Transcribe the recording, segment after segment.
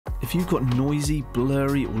If you've got noisy,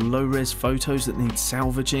 blurry or low-res photos that need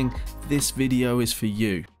salvaging, this video is for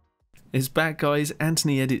you. It's back guys,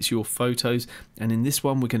 Anthony edits your photos, and in this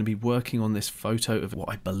one we're going to be working on this photo of what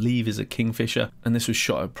I believe is a kingfisher, and this was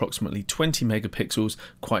shot at approximately 20 megapixels,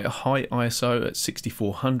 quite a high ISO at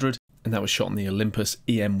 6400, and that was shot on the Olympus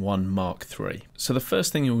EM1 Mark III. So the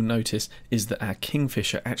first thing you'll notice is that our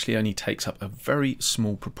kingfisher actually only takes up a very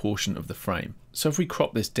small proportion of the frame. So if we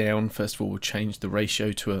crop this down, first of all we'll change the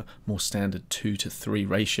ratio to a more standard 2:3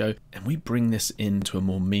 ratio, and we bring this into a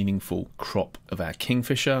more meaningful crop of our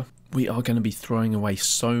kingfisher. We are going to be throwing away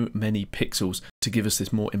so many pixels to give us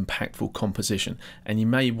this more impactful composition. And you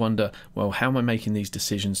may wonder, well, how am I making these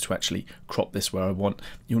decisions to actually crop this where I want?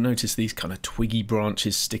 You'll notice these kind of twiggy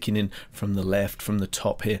branches sticking in from the left, from the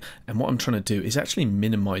top here. And what I'm trying to do is actually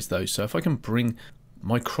minimize those. So if I can bring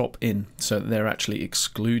my crop in so that they're actually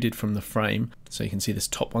excluded from the frame, so you can see this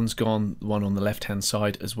top one's gone, the one on the left hand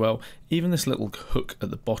side as well. Even this little hook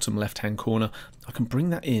at the bottom left hand corner, I can bring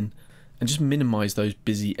that in and just minimize those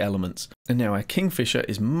busy elements. And now our kingfisher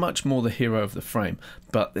is much more the hero of the frame,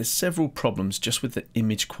 but there's several problems just with the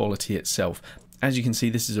image quality itself. As you can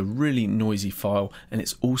see, this is a really noisy file, and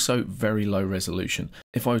it's also very low resolution.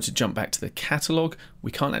 If I were to jump back to the catalog,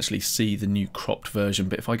 we can't actually see the new cropped version,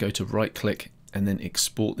 but if I go to right click and then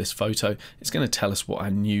export this photo, it's going to tell us what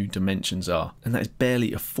our new dimensions are, and that is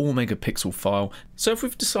barely a 4 megapixel file. So if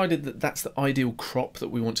we've decided that that's the ideal crop that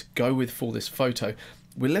we want to go with for this photo,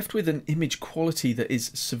 we're left with an image quality that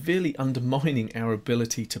is severely undermining our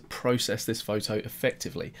ability to process this photo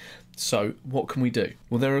effectively. So what can we do?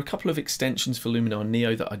 Well, there are a couple of extensions for Luminar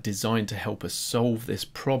Neo that are designed to help us solve this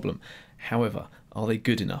problem. However, are they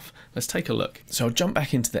good enough? Let's take a look. So I'll jump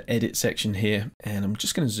back into the edit section here, and I'm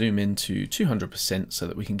just going to zoom into 200% so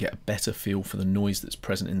that we can get a better feel for the noise that's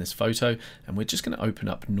present in this photo. And we're just going to open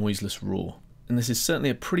up Noiseless Raw. And this is certainly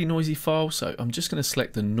a pretty noisy file, so I'm just going to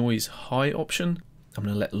select the noise high option. I'm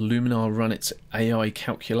going to let Luminar run its AI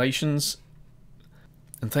calculations,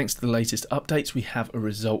 and thanks to the latest updates we have a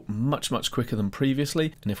result much quicker than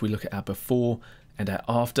previously. And if we look at our before and our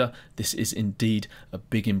after, this is indeed a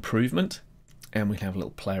big improvement. And we can have a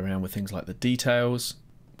little play around with things like the details.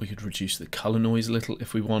 We could reduce the color noise a little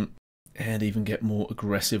if we want, and even get more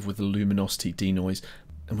aggressive with the luminosity denoise.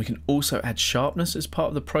 And we can also add sharpness as part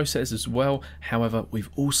of the process as well. However,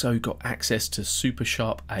 we've also got access to super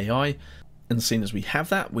sharp AI. And seeing as we have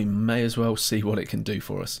that, we may as well see what it can do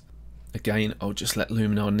for us. Again, I'll just let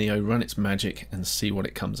Luminar Neo run its magic and see what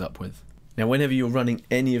it comes up with. Now, whenever you're running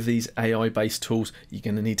any of these AI-based tools, you're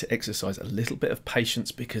going to need to exercise a little bit of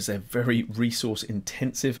patience because they're very resource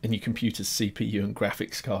intensive, and your computer's CPU and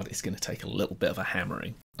graphics card is going to take a little bit of a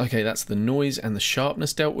hammering. Okay, that's the noise and the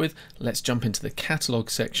sharpness dealt with. Let's jump into the catalog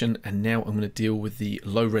section, and now I'm going to deal with the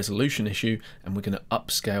low resolution issue, and we're going to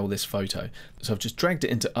upscale this photo. So I've just dragged it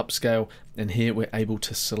into upscale, and here we're able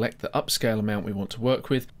to select the upscale amount we want to work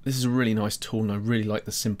with. This is a really nice tool, and I really like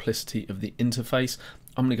the simplicity of the interface.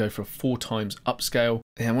 I'm going to go for a 4x upscale,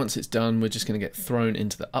 and once it's done, we're just going to get thrown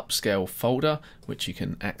into the upscale folder, which you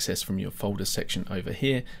can access from your folder section over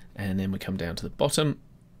here. And then we come down to the bottom,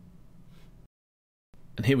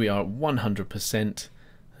 and here we are at 100%,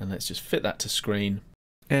 and let's just fit that to screen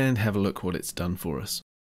and have a look what it's done for us.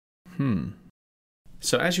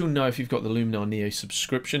 So as you'll know, if you've got the Luminar Neo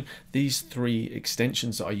subscription, these 3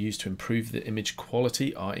 extensions that I use to improve the image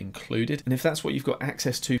quality are included. And if that's what you've got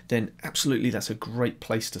access to, then absolutely that's a great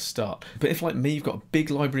place to start. But if, like me, you've got a big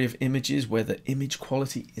library of images where the image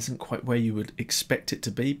quality isn't quite where you would expect it to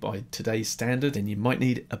be by today's standard, then you might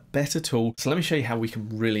need a better tool. So let me show you how we can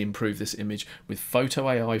really improve this image with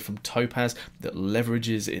PhotoAI from Topaz that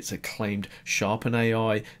leverages its acclaimed Sharpen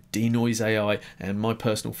AI, Denoise AI, and my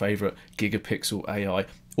personal favorite, Gigapixel AI,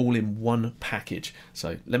 all in one package.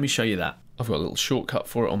 So let me show you that. I've got a little shortcut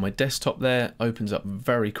for it on my desktop there, opens up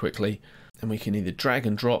very quickly, and we can either drag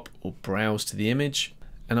and drop or browse to the image.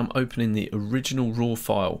 And I'm opening the original raw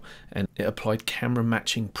file, and it applied camera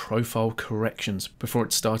matching profile corrections before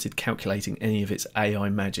it started calculating any of its AI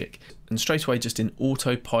magic. And straight away, just in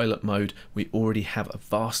autopilot mode, we already have a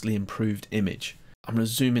vastly improved image. I'm going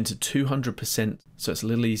to zoom into 200% so it's a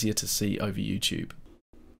little easier to see over YouTube.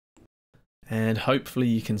 And hopefully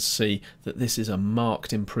you can see that this is a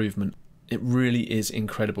marked improvement. It really is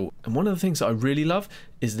incredible. And one of the things that I really love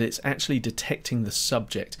is that it's actually detecting the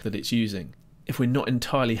subject that it's using. If we're not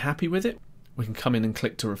entirely happy with it, we can come in and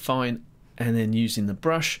click to refine, and then using the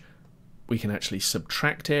brush, we can actually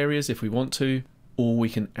subtract areas if we want to, or we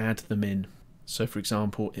can add them in. So for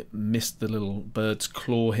example, it missed the little bird's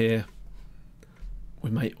claw here. We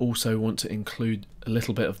may also want to include a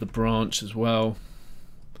little bit of the branch as well.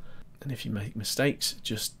 And if you make mistakes,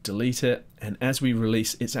 just delete it. And as we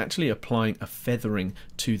release, it's actually applying a feathering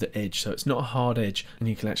to the edge. So it's not a hard edge, and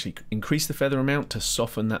you can actually increase the feather amount to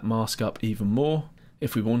soften that mask up even more.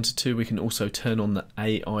 If we wanted to, we can also turn on the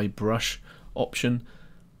AI brush option,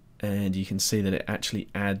 and you can see that it actually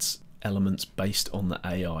adds elements based on the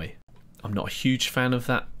AI. I'm not a huge fan of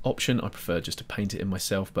that option. I prefer just to paint it in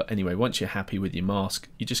myself. But anyway, once you're happy with your mask,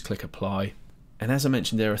 you just click apply. And as I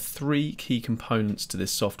mentioned, there are 3 key components to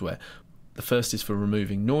this software. The first is for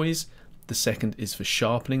removing noise, the second is for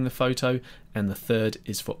sharpening the photo, and the third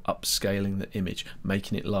is for upscaling the image,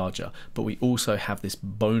 making it larger. But we also have this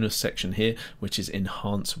bonus section here, which is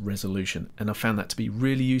enhance resolution, and I found that to be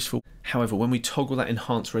really useful. However, when we toggle that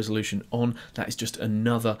enhanced resolution on, that is just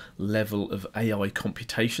another level of AI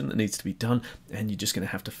computation that needs to be done, and you're just going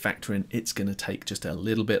to have to factor in it's going to take just a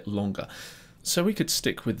little bit longer. So we could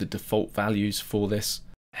stick with the default values for this.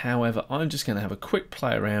 However, I'm just going to have a quick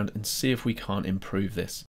play around and see if we can't improve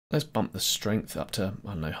this. Let's bump the strength up to, I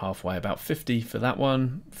don't know, halfway, about 50 for that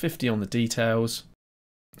one, 50 on the details,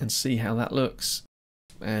 and see how that looks.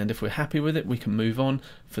 And if we're happy with it, we can move on.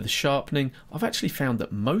 For the sharpening, I've actually found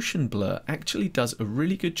that motion blur actually does a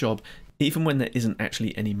really good job, even when there isn't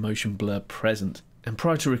actually any motion blur present. And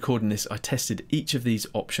prior to recording this, I tested each of these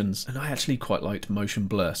options, and I actually quite liked motion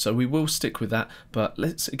blur, so we will stick with that. But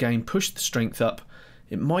let's again push the strength up.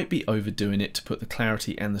 It might be overdoing it to put the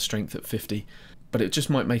clarity and the strength at 50, but it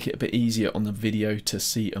just might make it a bit easier on the video to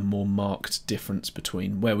see a more marked difference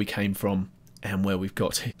between where we came from and where we've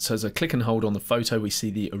got to. So as I click and hold on the photo, we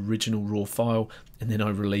see the original raw file, and then I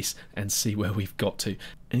release and see where we've got to.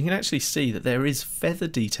 And you can actually see that there is feather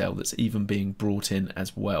detail that's even being brought in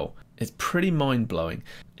as well. It's pretty mind-blowing.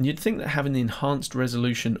 And you'd think that having the enhanced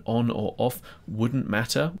resolution on or off wouldn't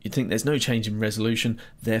matter. You'd think there's no change in resolution,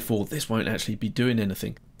 therefore this won't actually be doing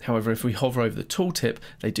anything. However, if we hover over the tooltip,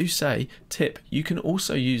 they do say, tip, you can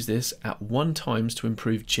also use this at 1x to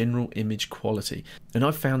improve general image quality. And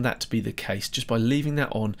I've found that to be the case. Just by leaving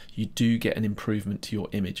that on, you do get an improvement to your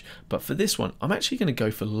image. But for this one, I'm actually going to go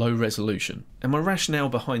for low resolution. And my rationale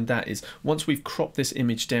behind that is, once we've cropped this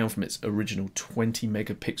image down from its original 20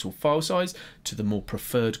 megapixel file size to the more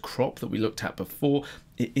preferred crop that we looked at before,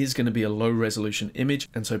 it is going to be a low resolution image,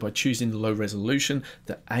 and so by choosing the low resolution,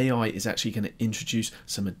 the AI is actually going to introduce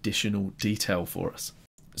some additional detail for us.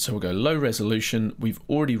 So we'll go low resolution. We've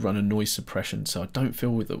already run a noise suppression, so I don't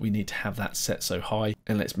feel that we need to have that set so high.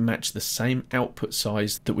 And let's match the same output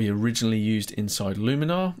size that we originally used inside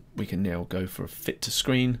Luminar. We can now go for a fit to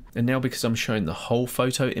screen. And now, because I'm showing the whole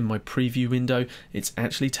photo in my preview window, it's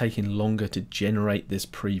actually taking longer to generate this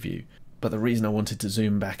preview. But the reason I wanted to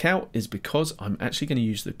zoom back out is because I'm actually going to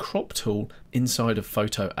use the crop tool inside of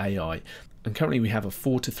PhotoAI. And currently we have a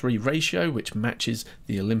 4:3 ratio, which matches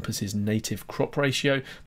the 𝗨𝗪nci's native crop ratio.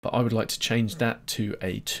 But I would like to change that to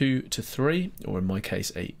a 2:3, or in my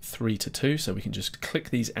case, a 3:2. So we can just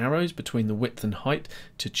click these arrows between the width and height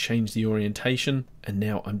to change the orientation. And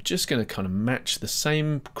now I'm just going to kind of match the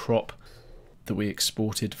same crop that we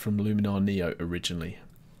exported from Luminar Neo originally.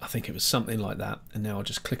 I think it was something like that. And now I'll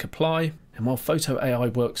just click apply. And while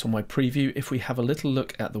PhotoAI works on my preview, if we have a little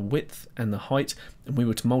look at the width and the height, and we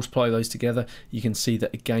were to multiply those together, you can see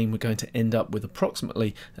that again, we're going to end up with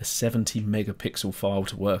approximately a 70 megapixel file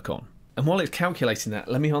to work on. And while it's calculating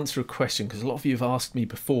that, let me answer a question, because a lot of you have asked me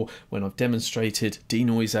before when I've demonstrated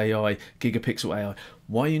denoise AI, gigapixel AI,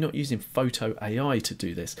 why are you not using PhotoAI to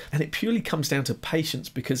do this? And it purely comes down to patience,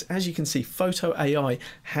 because as you can see, PhotoAI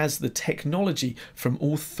has the technology from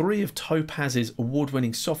all 3 of Topaz's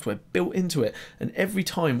award-winning software built into it. And every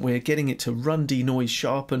time we're getting it to run denoise,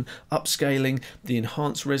 sharpen, upscaling, the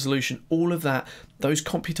enhanced resolution, all of that, those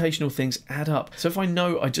computational things add up. So if I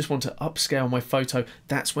know I just want to upscale my photo,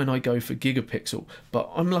 that's when I go for gigapixel.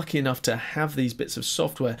 But I'm lucky enough to have these bits of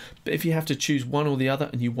software. But if you have to choose one or the other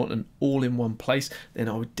and you want an all-in-one place, then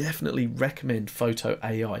I would definitely recommend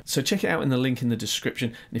PhotoAI. So check it out in the link in the description.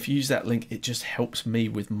 And if you use that link, it just helps me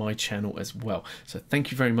with my channel as well. So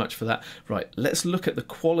thank you very much for that. Right, let's look at the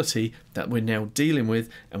quality that we're now dealing with,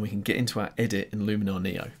 and we can get into our edit in Luminar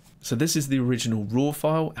Neo. So this is the original raw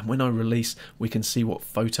file, and when I release, we can see what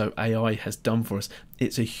PhotoAI has done for us.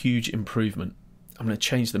 It's a huge improvement. I'm going to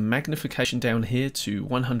change the magnification down here to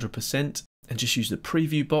 100% and just use the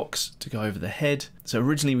preview box to go over the head. So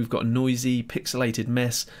originally we've got a noisy, pixelated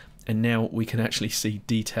mess, and now we can actually see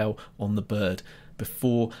detail on the bird.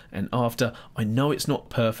 Before and after. I know it's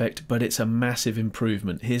not perfect, but it's a massive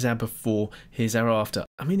improvement. Here's our before, here's our after.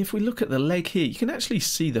 I mean, if we look at the leg here, you can actually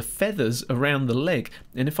see the feathers around the leg.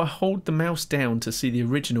 And if I hold the mouse down to see the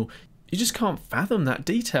original, You just can't fathom that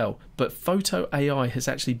detail, but PhotoAI has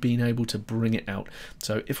actually been able to bring it out.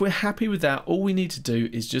 So if we're happy with that, all we need to do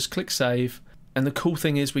is just click save. And the cool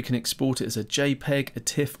thing is we can export it as a JPEG, a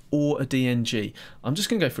TIFF, or a DNG. I'm just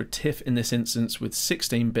going to go for a TIFF in this instance with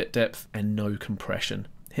 16-bit depth and no compression.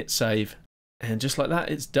 Hit save, and just like that,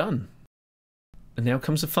 it's done. And now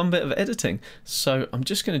comes the fun bit of editing. So I'm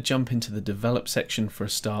just going to jump into the develop section for a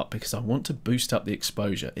start because I want to boost up the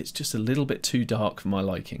exposure. It's just a little bit too dark for my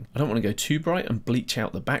liking. I don't want to go too bright and bleach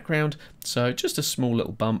out the background. So just a small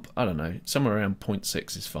little bump, I don't know, somewhere around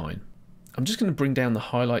 0.6 is fine. I'm just going to bring down the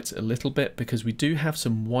highlights a little bit because we do have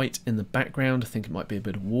some white in the background. I think it might be a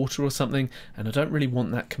bit of water or something, and I don't really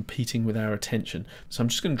want that competing with our attention. So I'm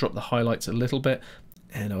just going to drop the highlights a little bit.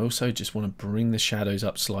 And I also just want to bring the shadows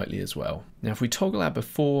up slightly as well. Now if we toggle our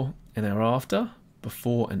before and our after,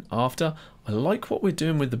 I like what we're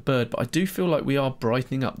doing with the bird, but I do feel like we are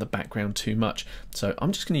brightening up the background too much. So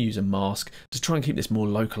I'm just going to use a mask to try and keep this more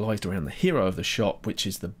localized around the hero of the shot, which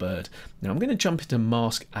is the bird. Now I'm going to jump into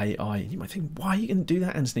Mask AI. You might think, why are you going to do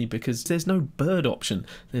that, Anthony? Because there's no bird option.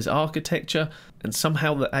 There's architecture, and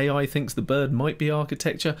somehow the AI thinks the bird might be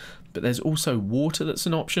architecture, but there's also water that's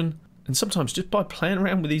an option. And sometimes just by playing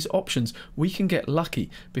around with these options, we can get lucky,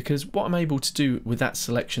 because what I'm able to do with that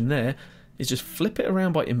selection there is just flip it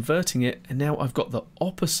around by inverting it, and now I've got the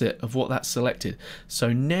opposite of what that's selected.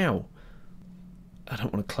 So now, I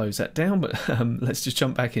don't want to close that down, but let's just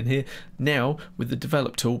jump back in here. Now, with the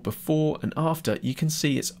develop tool, before and after, you can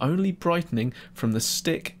see it's only brightening from the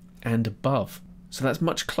stick and above. So that's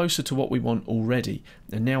much closer to what we want already.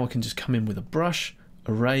 And now I can just come in with a brush,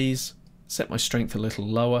 erase, set my strength a little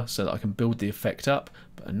lower so that I can build the effect up,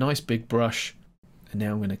 but a nice big brush. And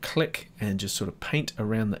now I'm going to click and just sort of paint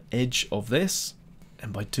around the edge of this.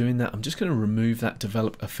 And by doing that, I'm just going to remove that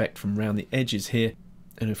develop effect from around the edges here.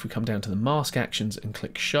 And if we come down to the mask actions and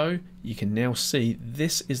click show, you can now see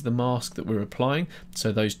this is the mask that we're applying.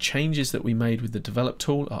 So those changes that we made with the develop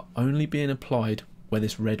tool are only being applied where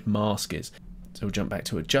this red mask is. So we'll jump back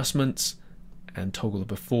to adjustments and toggle the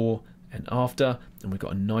before and after, and we've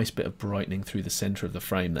got a nice bit of brightening through the center of the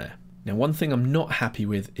frame there. Now, one thing I'm not happy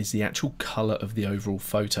with is the actual color of the overall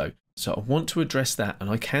photo. So I want to address that, and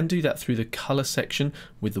I can do that through the color section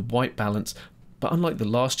with the white balance. But unlike the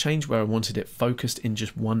last change where I wanted it focused in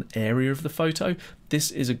just one area of the photo,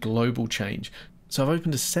 this is a global change. So I've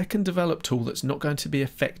opened a second develop tool that's not going to be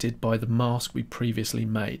affected by the mask we previously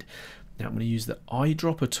made. Now I'm going to use the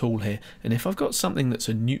eyedropper tool here, and if I've got something that's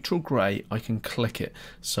a neutral grey, I can click it.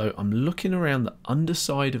 So I'm looking around the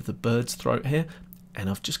underside of the bird's throat here, and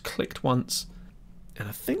I've just clicked once, and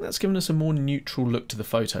I think that's given us a more neutral look to the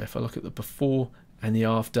photo. If I look at the before and the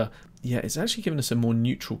after, yeah, it's actually given us a more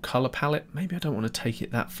neutral colour palette. Maybe I don't want to take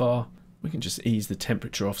it that far. We can just ease the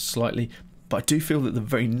temperature off slightly. But I do feel that the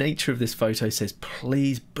very nature of this photo says,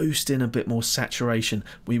 please boost in a bit more saturation.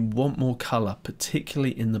 We want more colour,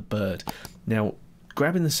 particularly in the bird. Now,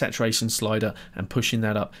 grabbing the saturation slider and pushing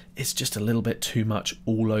that up, it's just a little bit too much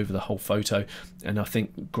all over the whole photo. And I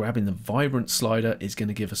think grabbing the vibrant slider is going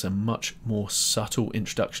to give us a much more subtle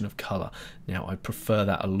introduction of colour. Now, I prefer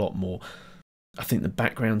that a lot more. I think the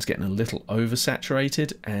background's getting a little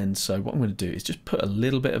oversaturated, and so what I'm going to do is just put a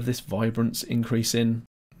little bit of this vibrance increase in.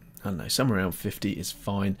 I don't know, somewhere around 50 is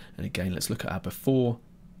fine. And again, let's look at our before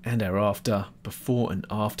and our after. Before and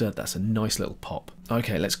after, that's a nice little pop.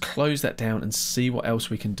 Okay, let's close that down and see what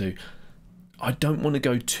else we can do. I don't want to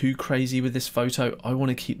go too crazy with this photo. I want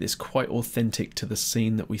to keep this quite authentic to the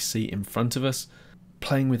scene that we see in front of us.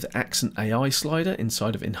 Playing with the Accent AI slider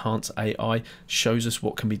inside of Enhance AI shows us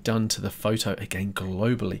what can be done to the photo, again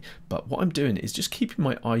globally. But what I'm doing is just keeping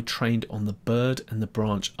my eye trained on the bird and the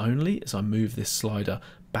branch only as I move this slider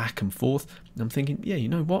back and forth. And I'm thinking, yeah, you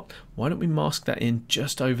know what? Why don't we mask that in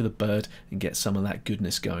just over the bird and get some of that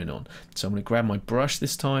goodness going on? So I'm going to grab my brush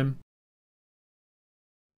this time.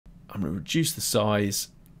 I'm going to reduce the size,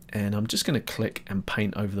 and I'm just going to click and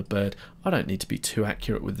paint over the bird. I don't need to be too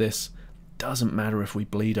accurate with this. Doesn't matter if we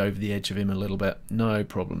bleed over the edge of him a little bit, no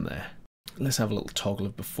problem there. Let's have a little toggle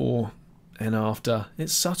of before and after.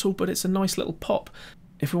 It's subtle, but it's a nice little pop.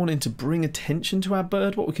 If we're wanting to bring attention to our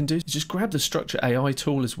bird, what we can do is just grab the Structure AI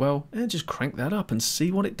tool as well and just crank that up and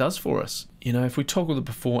see what it does for us. You know, if we toggle the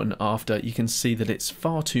before and after, you can see that it's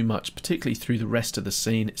far too much, particularly through the rest of the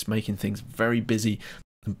scene. It's making things very busy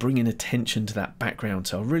and bringing attention to that background.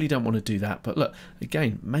 So I really don't want to do that. But look,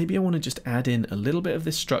 again, maybe I want to just add in a little bit of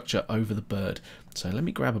this structure over the bird. So let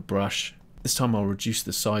me grab a brush. This time I'll reduce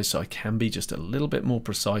the size so I can be just a little bit more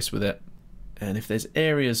precise with it. And if there's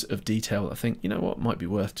areas of detail I think, you know what, might be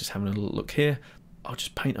worth just having a little look here, I'll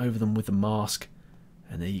just paint over them with the mask.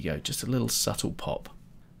 And there you go, just a little subtle pop.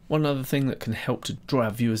 One other thing that can help to draw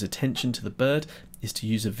our viewers' attention to the bird is to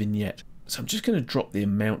use a vignette. So I'm just going to drop the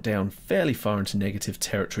amount down fairly far into negative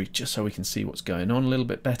territory just so we can see what's going on a little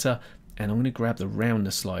bit better. And I'm going to grab the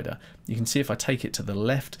roundness slider. You can see if I take it to the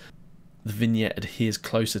left, the vignette adheres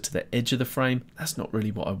closer to the edge of the frame. That's not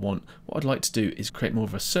really what I want. What I'd like to do is create more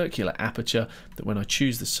of a circular aperture that when I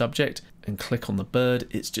choose the subject and click on the bird,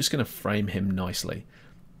 it's just going to frame him nicely.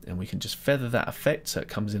 And we can just feather that effect so it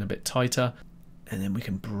comes in a bit tighter. And then we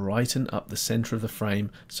can brighten up the center of the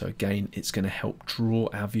frame. So again, it's going to help draw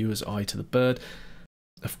our viewer's eye to the bird.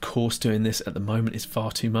 Of course, doing this at the moment is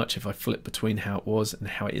far too much if I flip between how it was and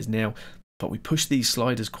how it is now. But we push these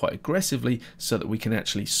sliders quite aggressively so that we can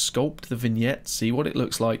actually sculpt the vignette, see what it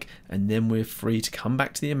looks like, and then we're free to come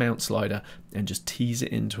back to the amount slider and just tease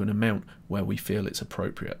it into an amount where we feel it's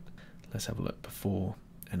appropriate. Let's have a look before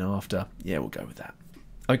and after. Yeah, we'll go with that.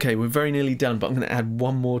 Okay, we're very nearly done, but I'm going to add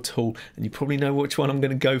one more tool, and you probably know which one I'm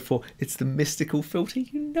going to go for. It's the mystical filter.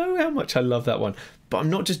 You know how much I love that one. But I'm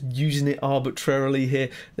not just using it arbitrarily here.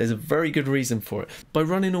 There's a very good reason for it. By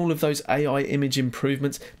running all of those AI image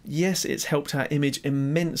improvements, yes, it's helped our image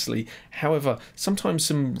immensely. However, sometimes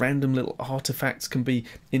some random little artifacts can be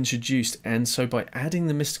introduced, and so by adding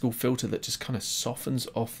the mystical filter that just kind of softens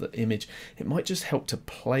off the image, it might just help to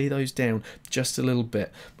play those down just a little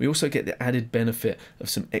bit. We also get the added benefit of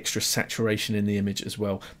some extra saturation in the image as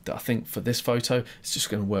well, that I think for this photo, it's just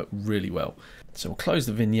going to work really well. So we'll close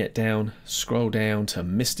the vignette down, scroll down to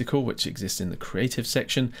mystical, which exists in the creative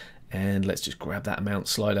section, and let's just grab that amount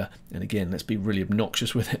slider, and again, let's be really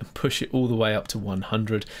obnoxious with it and push it all the way up to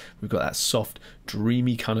 100. We've got that soft,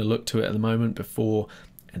 dreamy kind of look to it at the moment, before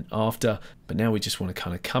and after, but now we just want to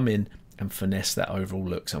kind of come in and finesse that overall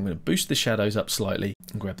look. So I'm going to boost the shadows up slightly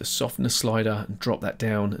and grab the softness slider and drop that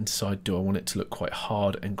down and decide, do I want it to look quite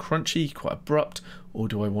hard and crunchy, quite abrupt, or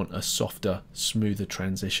do I want a softer, smoother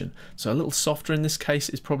transition? So a little softer in this case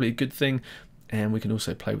is probably a good thing. And we can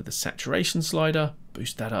also play with the saturation slider,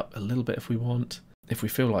 boost that up a little bit if we want. If we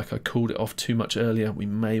feel like I cooled it off too much earlier, we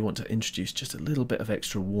may want to introduce just a little bit of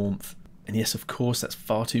extra warmth. And yes, of course, that's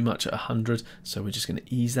far too much at 100, so we're just going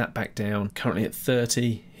to ease that back down. Currently at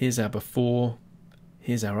 30, here's our before,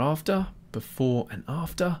 here's our after, before and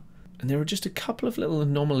after. And there are just a couple of little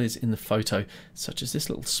anomalies in the photo, such as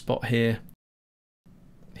this little spot here.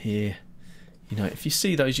 You know, if you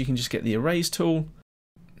see those, you can just get the erase tool.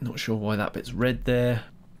 Not sure why that bit's red there.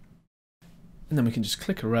 And then we can just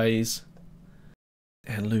click erase,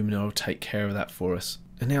 and Luminar will take care of that for us.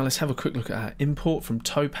 And now let's have a quick look at our import from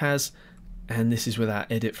Topaz. And this is with our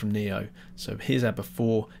edit from Neo. So here's our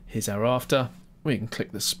before, here's our after. We can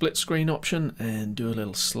click the split screen option and do a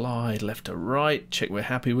little slide left to right, check we're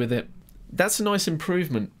happy with it. That's a nice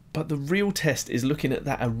improvement, but the real test is looking at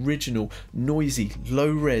that original, noisy,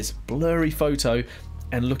 low-res, blurry photo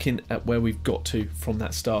and looking at where we've got to from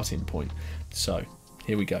that starting point. So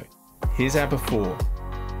here we go. Here's our before,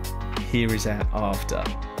 here is our after.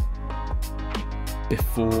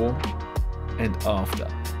 Before and after.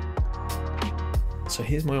 So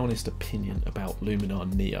here's my honest opinion about Luminar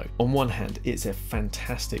Neo. On one hand, it's a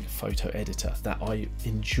fantastic photo editor that I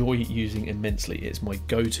enjoy using immensely. It's my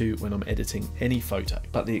go-to when I'm editing any photo.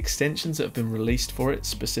 But the extensions that have been released for it,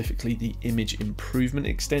 specifically the image improvement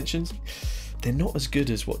extensions, they're not as good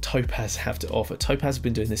as what Topaz have to offer. Topaz have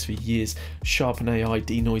been doing this for years. Sharpen AI,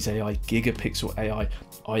 Denoise AI, GigaPixel AI.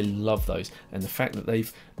 I love those. And the fact that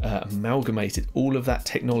they've amalgamated all of that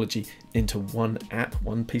technology into one app,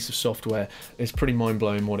 one piece of software, is pretty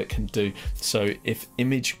mind-blowing what it can do. So if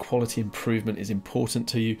image quality improvement is important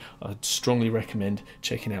to you, I'd strongly recommend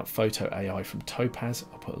checking out PhotoAI from Topaz.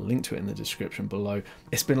 I'll put a link to it in the description below.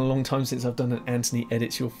 It's been a long time since I've done an Anthony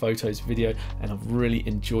Edits Your Photos video, and I've really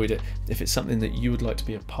enjoyed it. If it's something that you would like to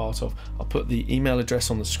be a part of, I'll put the email address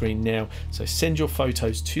on the screen now. So send your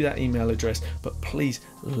photos to that email address, but please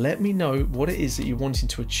let me know what it is that you're wanting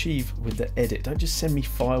to achieve with the edit. Don't just send me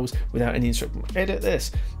files without any instruction. Edit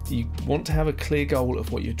this. You want to have a clear goal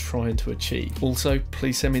of what you're trying to achieve. Also,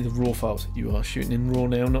 please send me the raw files. You are shooting in RAW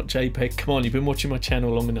now, not JPEG. Come on, you've been watching my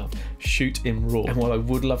channel long enough. Shoot in RAW. And while I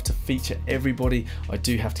would love to feature everybody, I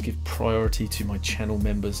do have to give priority to my channel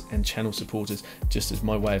members and channel supporters, just as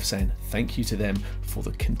my way of saying thank you to them for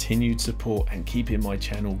the continued support and keeping my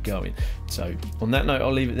channel going. So on that note,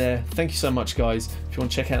 I'll leave it there. Thank you so much, guys. If you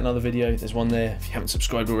want to check out another video, there's one there. If you haven't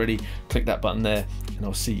subscribed already, click that button there, and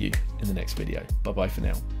I'll see you in the next video. Bye bye for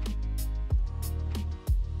now.